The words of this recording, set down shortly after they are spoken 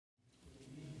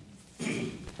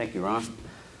Thank you, Ron.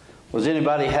 Does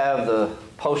anybody have the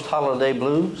post-holiday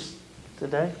blues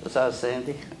today besides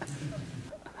Sandy?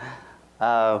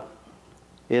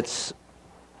 It's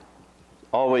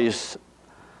always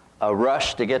a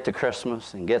rush to get to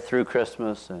Christmas and get through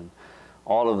Christmas and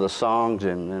all of the songs,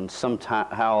 and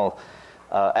somehow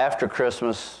after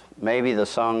Christmas, maybe the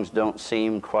songs don't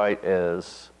seem quite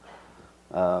as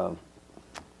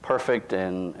perfect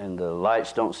and the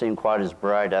lights don't seem quite as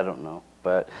bright. I don't know.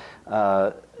 But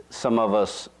some of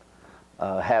us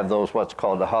have those what's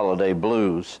called the holiday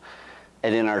blues.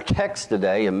 And in our text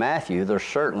today in Matthew, there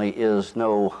certainly is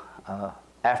no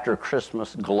after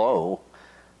Christmas glow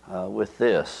with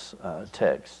this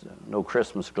text. No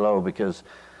Christmas glow, because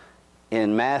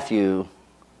in Matthew,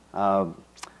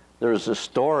 there's a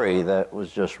story that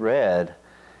was just read.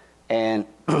 And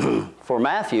for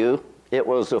Matthew, it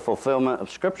was a fulfillment of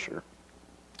Scripture.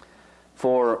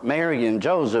 For Mary and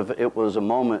Joseph, it was a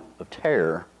moment of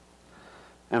terror.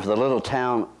 And for the little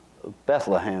town of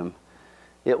Bethlehem,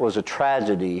 it was a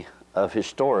tragedy of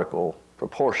historical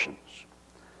proportions.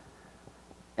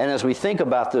 And as we think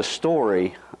about this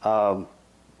story,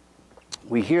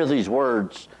 we hear these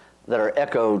words that are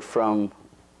echoed from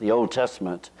the Old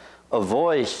Testament. A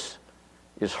voice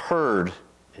is heard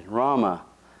in Ramah,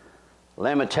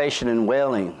 lamentation and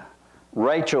wailing,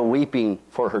 Rachel weeping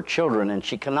for her children, and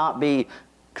she cannot be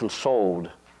consoled,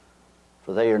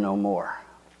 for they are no more.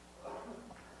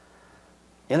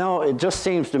 You know, it just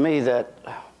seems to me that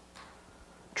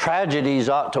tragedies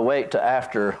ought to wait to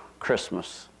after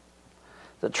Christmas.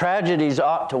 The tragedies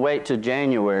ought to wait to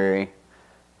January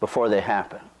before they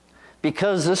happen.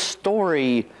 Because this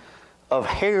story of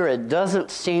Herod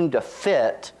doesn't seem to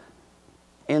fit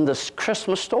in this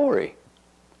Christmas story.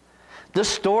 This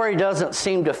story doesn't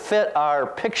seem to fit our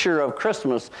picture of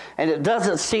Christmas, and it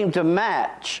doesn't seem to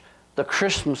match the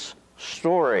Christmas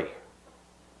story.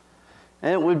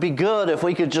 And it would be good if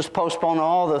we could just postpone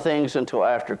all the things until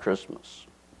after Christmas.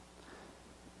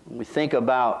 When we think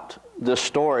about this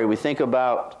story, we think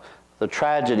about the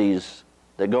tragedies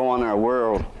that go on in our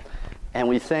world, and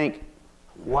we think,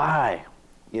 why?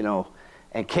 You know,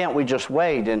 and can't we just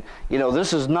wait? And, you know,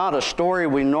 this is not a story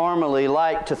we normally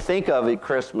like to think of at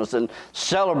Christmas and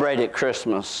celebrate at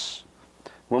Christmas.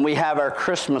 When we have our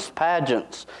Christmas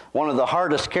pageants, one of the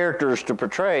hardest characters to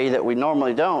portray that we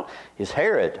normally don't is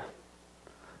Herod.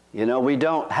 You know, we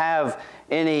don't have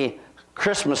any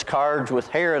Christmas cards with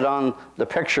Herod on the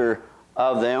picture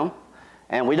of them,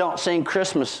 and we don't sing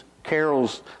Christmas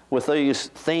carols with these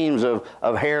themes of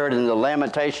Herod and the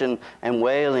lamentation and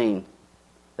wailing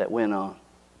that went on.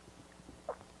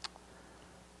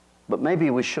 But maybe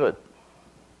we should.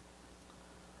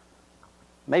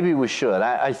 Maybe we should.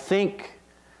 I think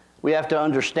we have to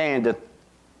understand that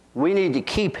we need to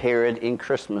keep Herod in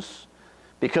Christmas,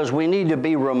 because we need to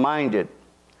be reminded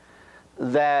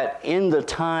that in the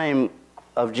time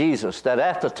of Jesus, that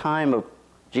at the time of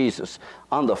Jesus,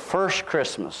 on the first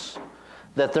Christmas,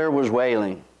 that there was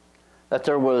wailing, that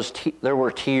there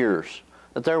were tears,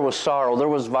 that there was sorrow, there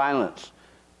was violence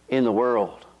in the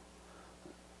world.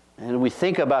 And we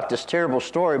think about this terrible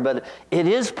story, but it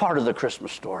is part of the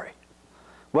Christmas story,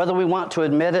 whether we want to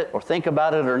admit it or think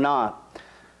about it or not.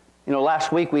 You know,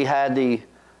 last week we had the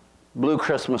Blue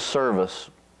Christmas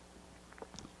service,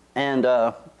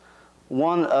 and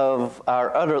one of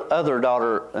our other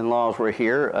daughter-in-laws were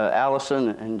here. Allison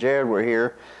and Jared were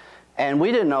here, and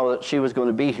we didn't know that she was going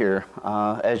to be here.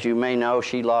 As you may know,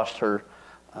 she lost her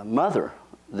mother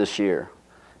this year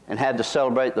and had to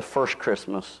celebrate the first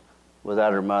Christmas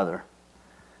without her mother.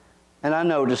 And I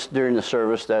noticed during the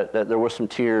service that there were some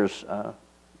tears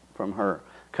from her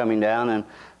coming down in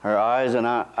her eyes. And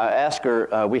I asked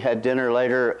her, we had dinner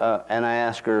later, and I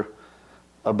asked her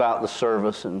about the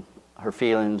service and her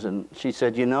feelings. And she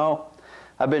said, you know,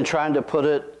 I've been trying to put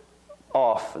it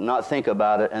off and not think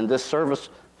about it, and this service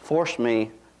forced me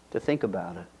to think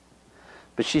about it.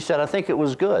 But she said, I think it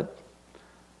was good.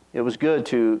 It was good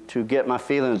to get my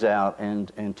feelings out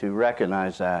and to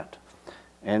recognize that.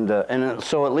 And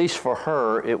so at least for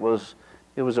her, it was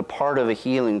a part of a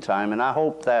healing time. And I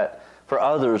hope that for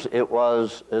others it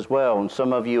was as well. And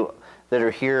some of you that are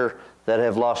here that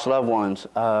have lost loved ones,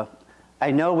 I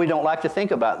know we don't like to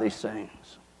think about these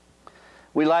things.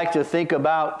 We like to think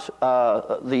about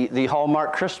the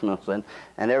Hallmark Christmas and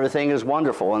everything is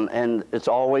wonderful and it's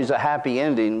always a happy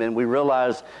ending, and we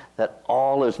realize that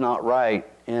all is not right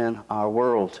in our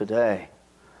world today.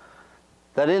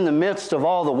 That in the midst of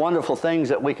all the wonderful things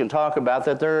that we can talk about,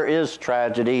 that there is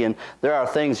tragedy and there are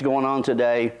things going on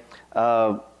today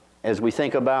as we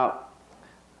think about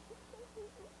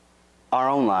our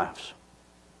own lives,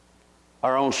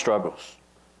 our own struggles,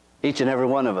 Each and every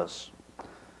one of us.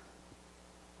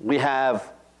 We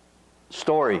have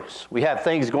stories. We have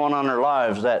things going on in our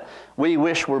lives that we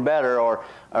wish were better or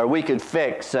we could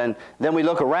fix. And then we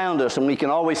look around us and we can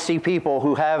always see people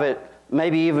who have it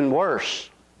maybe even worse.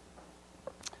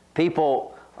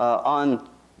 People on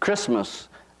Christmas,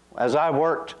 as I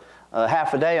worked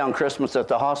half a day on Christmas at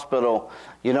the hospital,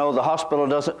 you know, the hospital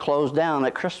doesn't close down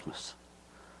at Christmas.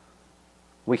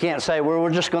 We can't say, well, we're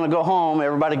just going to go home,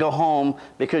 everybody go home,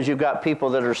 because you've got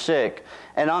people that are sick.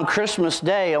 And on Christmas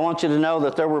Day, I want you to know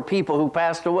that there were people who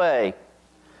passed away.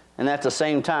 And at the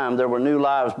same time, there were new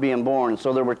lives being born.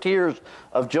 So there were tears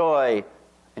of joy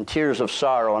and tears of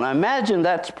sorrow. And I imagine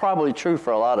that's probably true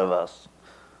for a lot of us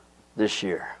this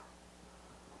year.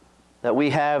 That we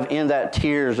have in that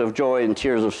tears of joy and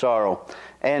tears of sorrow.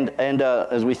 And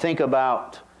as we think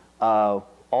about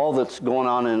all that's going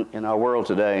on in our world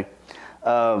today,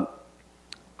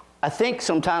 I think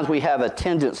sometimes we have a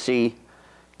tendency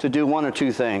to do one or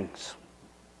two things.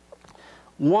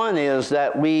 One is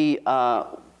that we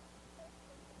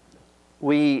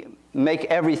make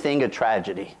everything a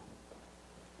tragedy.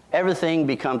 Everything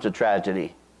becomes a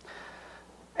tragedy.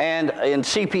 And in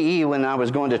CPE, when I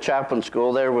was going to chaplain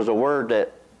school, there was a word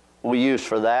that we used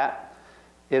for that.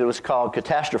 It was called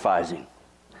catastrophizing.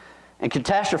 And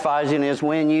catastrophizing is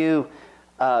when you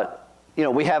know,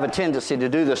 we have a tendency to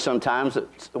do this sometimes.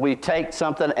 We take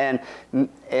something and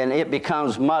it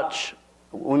becomes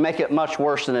we make it much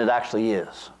worse than it actually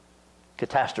is.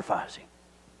 Catastrophizing.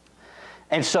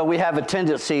 And so we have a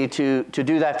tendency to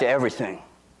do that to everything.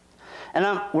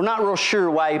 And we're not real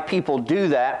sure why people do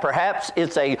that. Perhaps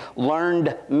it's a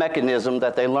learned mechanism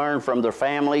that they learn from their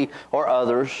family or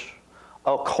others,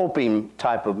 a coping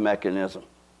type of mechanism.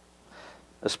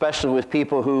 Especially with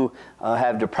people who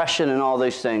have depression and all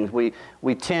these things.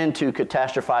 We tend to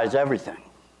catastrophize everything.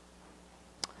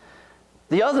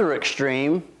 The other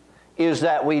extreme is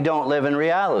that we don't live in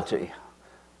reality.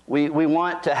 We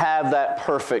want to have that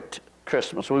perfect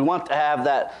Christmas. We want to have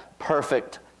that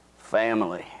perfect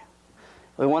family.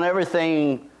 We want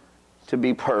everything to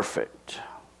be perfect.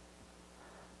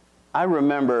 I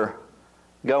remember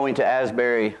going to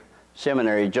Asbury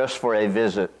Seminary just for a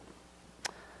visit.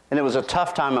 And it was a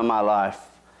tough time in my life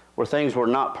where things were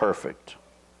not perfect.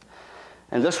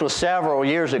 And this was several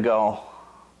years ago,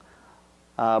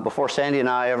 before Sandy and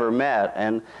I ever met.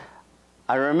 And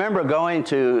I remember going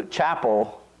to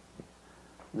chapel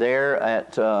there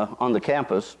on the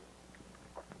campus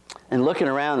and looking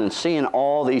around and seeing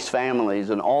all these families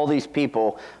and all these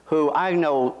people who I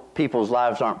know people's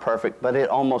lives aren't perfect, but it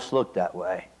almost looked that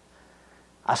way.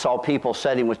 I saw people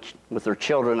sitting with their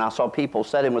children. I saw people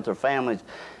sitting with their families.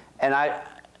 And I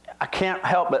can't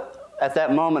help but at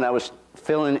that moment I was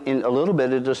feeling in a little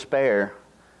bit of despair,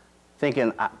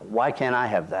 thinking, why can't I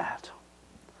have that?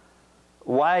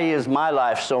 Why is my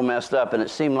life so messed up and it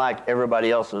seemed like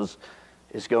everybody else's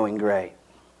is going great?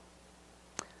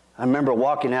 I remember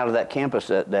walking out of that campus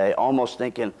that day almost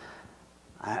thinking,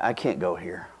 I can't go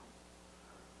here.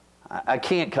 I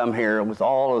can't come here with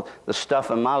all of the stuff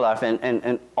in my life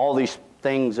and all these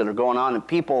things that are going on, and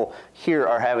people here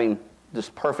are having this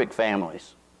perfect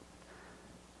families.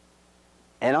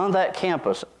 And on that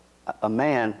campus,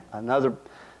 another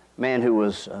man who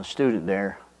was a student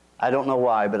there, I don't know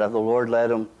why, but the Lord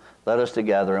led us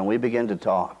together, and we began to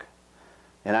talk.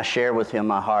 And I shared with him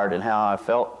my heart and how I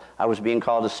felt I was being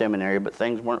called to seminary, but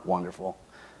things weren't wonderful.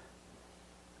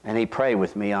 And he prayed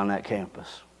with me on that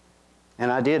campus.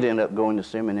 And I did end up going to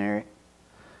seminary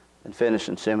and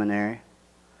finishing seminary.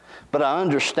 But I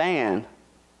understand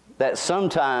that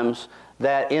sometimes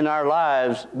that in our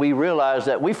lives we realize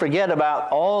that we forget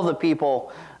about all the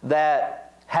people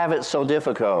that have it so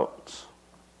difficult,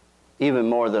 even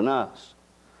more than us.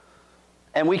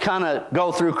 And we kind of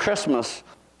go through Christmas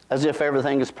as if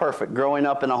everything is perfect. Growing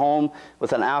up in a home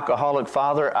with an alcoholic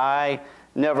father, I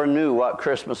never knew what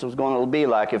Christmas was going to be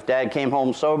like. If Dad came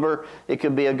home sober, it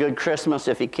could be a good Christmas.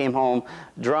 If he came home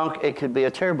drunk, it could be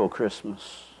a terrible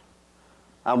Christmas.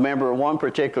 I remember one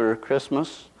particular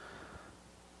Christmas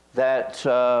that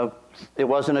it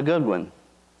wasn't a good one.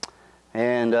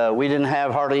 And we didn't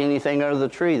have hardly anything under the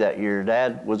tree that year.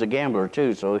 Dad was a gambler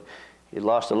too, so he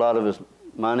lost a lot of his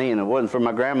money, and if it wasn't for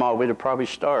my grandma, we'd have probably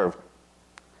starved.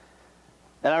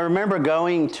 And I remember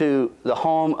going to the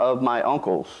home of my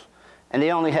uncles, and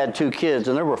they only had 2 kids,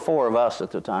 and there were 4 of us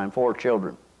at the time, 4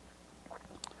 children.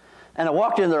 And I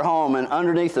walked into their home, and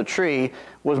underneath the tree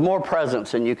was more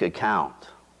presents than you could count.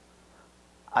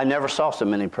 I never saw so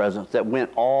many presents that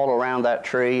went all around that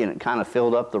tree, and it kind of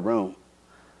filled up the room.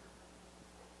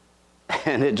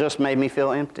 And it just made me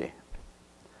feel empty,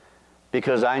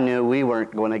 because I knew we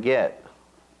weren't going to get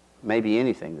maybe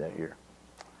anything that year.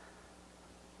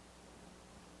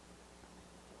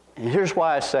 And here's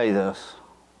why I say this,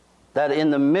 that in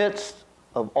the midst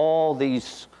of all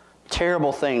these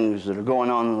terrible things that are going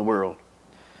on in the world,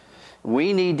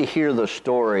 we need to hear the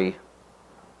story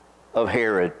of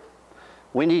Herod.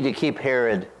 We need to keep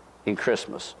Herod in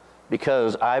Christmas,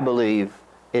 because I believe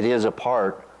it is a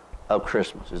part of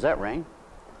Christmas. Is that rain?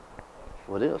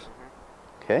 Well, it is.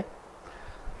 Okay.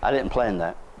 I didn't plan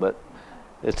that, but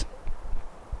it's,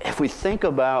 if we think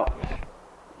about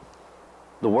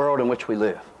the world in which we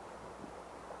live,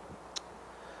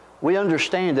 we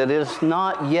understand that it's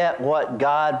not yet what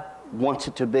God wants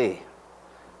it to be.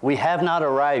 We have not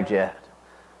arrived yet,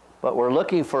 but we're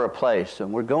looking for a place,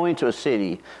 and we're going to a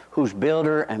city whose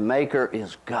builder and maker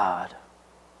is God.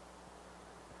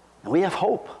 And we have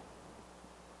hope.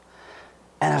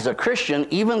 And as a Christian,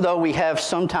 even though we have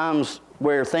sometimes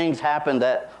where things happen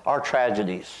that are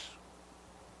tragedies,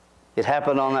 it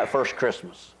happened on that first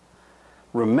Christmas.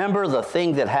 Remember the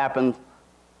thing that happened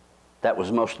that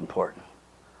was most important.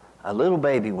 A little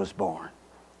baby was born,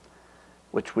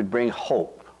 which would bring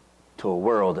hope to a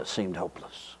world that seemed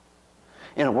hopeless.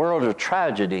 In a world of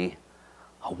tragedy,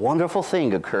 a wonderful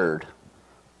thing occurred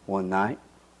one night.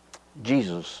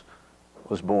 Jesus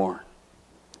was born.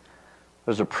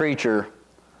 There's a preacher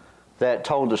that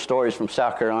told the stories from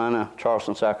South Carolina,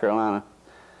 Charleston, South Carolina.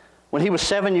 When he was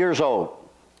 7 years old,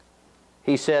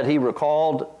 he said he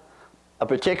recalled a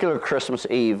particular Christmas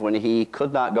Eve when he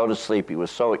could not go to sleep. He was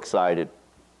so excited.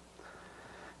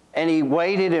 And he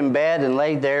waited in bed and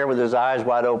laid there with his eyes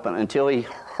wide open until he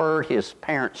heard his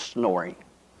parents snoring.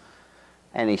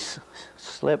 And he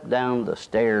slipped down the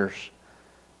stairs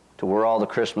to where all the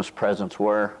Christmas presents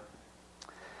were.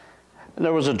 And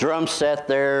there was a drum set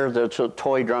there, there's a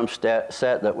toy drum set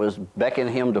that was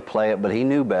beckoning him to play it, but he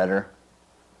knew better.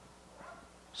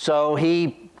 So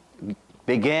he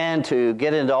began to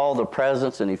get into all the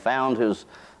presents, and he found his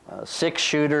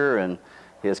six-shooter and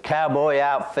his cowboy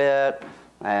outfit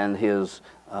and his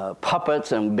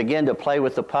puppets, and began to play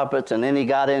with the puppets. And then he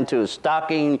got into his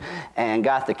stocking and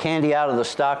got the candy out of the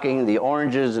stocking, the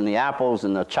oranges and the apples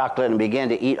and the chocolate, and began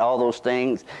to eat all those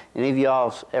things. Any of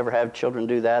y'all ever have children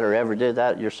do that or ever did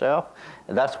that yourself?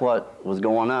 And that's what was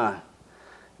going on.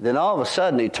 Then all of a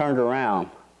sudden he turned around,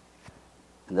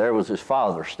 and there was his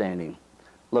father standing,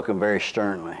 looking very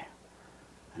sternly.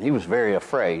 And he was very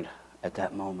afraid at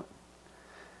that moment.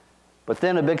 But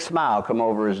then a big smile come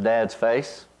over his dad's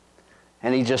face,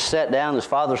 and he just sat down. His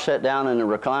father sat down in the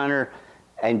recliner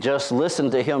and just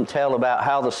listened to him tell about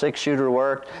how the six-shooter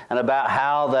worked and about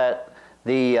how that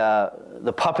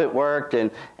the puppet worked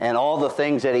and all the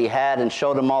things that he had, and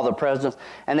showed him all the presents.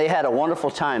 And they had a wonderful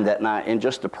time that night in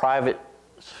just the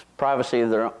privacy of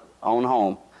their own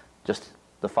home, just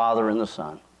the father and the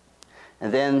son.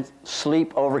 And then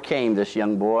sleep overcame this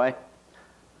young boy.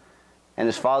 And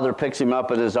his father picks him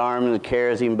up in his arm and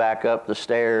carries him back up the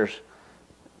stairs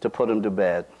to put him to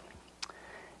bed.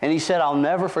 And he said, I'll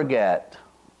never forget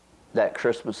that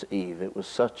Christmas Eve. It was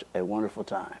such a wonderful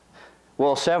time.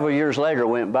 Well, several years later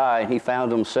went by, and he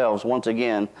found himself once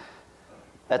again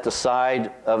at the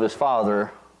side of his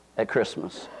father at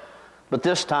Christmas. But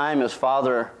this time his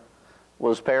father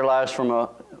was paralyzed from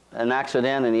an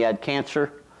accident, and he had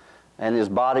cancer, and his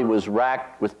body was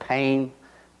racked with pain,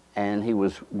 and he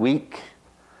was weak.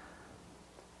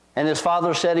 And his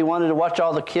father said he wanted to watch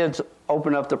all the kids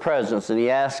open up the presents, and he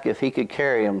asked if he could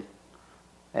carry him.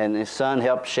 And his son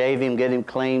helped shave him, get him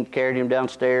clean, carried him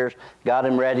downstairs, got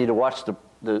him ready to watch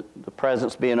the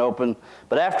presents being opened.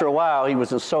 But after a while, he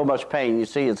was in so much pain. You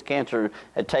see, his cancer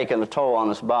had taken a toll on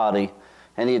his body,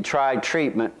 and he had tried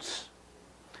treatments.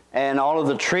 And all of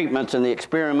the treatments and the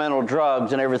experimental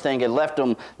drugs and everything had left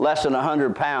him less than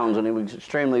 100 pounds, and he was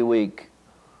extremely weak.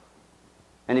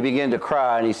 And he began to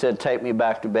cry, and he said, take me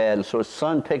back to bed. And so his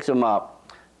son picks him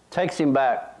up, takes him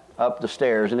back up the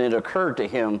stairs, and it occurred to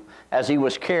him as he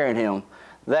was carrying him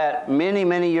that many,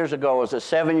 many years ago, as a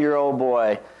 7-year-old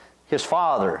boy, his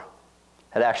father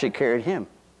had actually carried him.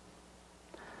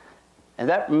 And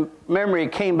that memory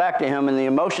came back to him, and the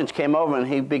emotions came over, and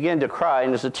he began to cry.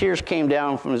 And as the tears came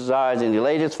down from his eyes, and he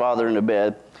laid his father in the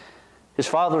bed, his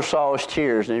father saw his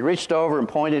tears, and he reached over and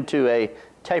pointed to a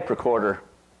tape recorder.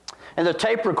 And the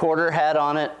tape recorder had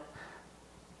on it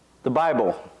the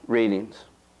Bible readings.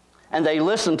 And they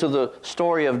listened to the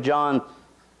story of John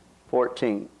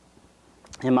 14.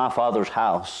 In my Father's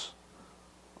house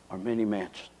are many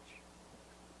mansions.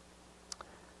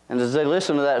 And as they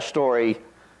listened to that story,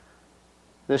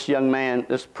 this young man,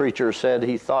 this preacher said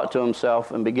he thought to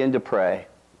himself and began to pray.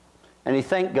 And he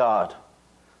thanked God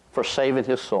for saving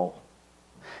his soul.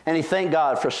 And he thanked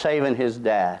God for saving his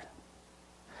dad.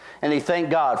 And he thanked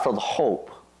God for the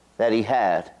hope that he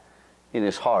had in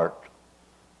his heart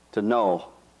to know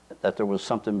that there was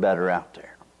something better out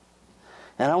there.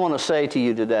 And I want to say to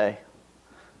you today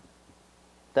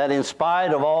that in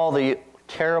spite of all the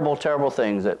terrible, terrible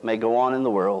things that may go on in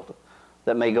the world,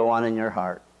 that may go on in your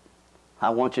heart, I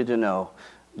want you to know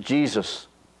Jesus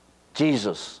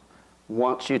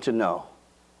wants you to know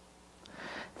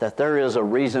that there is a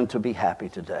reason to be happy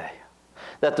today,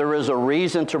 that there is a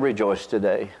reason to rejoice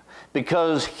today,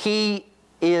 because he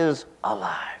is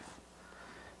alive.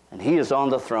 And he is on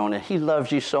the throne, and he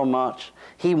loves you so much.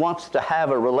 He wants to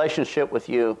have a relationship with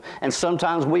you. And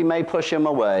sometimes we may push him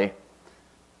away,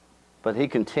 but he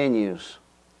continues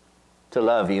to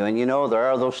love you. And you know, there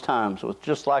are those times,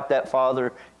 just like that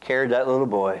father carried that little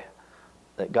boy,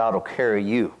 that God will carry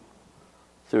you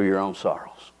through your own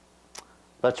sorrows.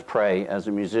 Let's pray as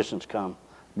the musicians come.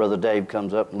 Brother Dave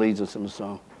comes up and leads us in the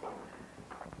song.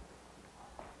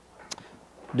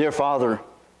 Dear Father,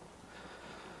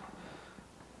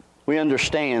 we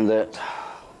understand that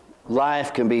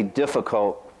life can be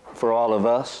difficult for all of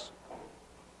us.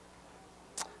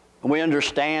 We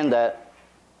understand that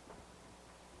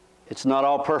it's not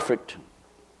all perfect.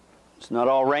 It's not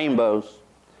all rainbows.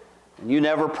 And you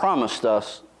never promised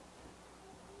us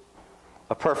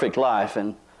a perfect life.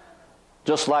 And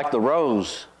just like the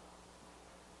rose,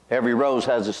 every rose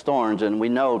has its thorns. And we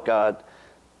know, God,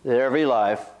 that every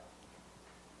life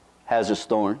has its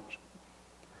thorns.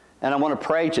 And I want to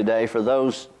pray today for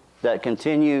those that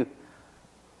continue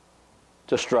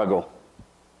to struggle.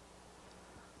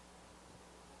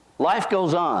 Life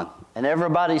goes on, and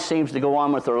everybody seems to go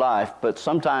on with their life, but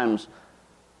sometimes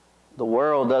the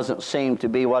world doesn't seem to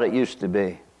be what it used to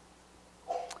be.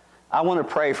 I want to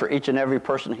pray for each and every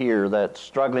person here that's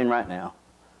struggling right now.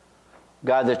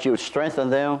 God, that you would strengthen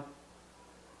them.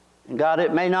 And God,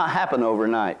 it may not happen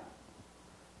overnight,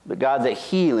 but God, that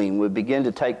healing would begin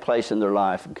to take place in their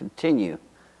life and continue,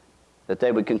 that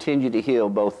they would continue to heal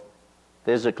both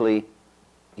physically,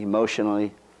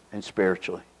 emotionally, and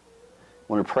spiritually.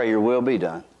 I want to pray your will be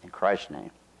done. In Christ's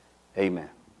name, amen.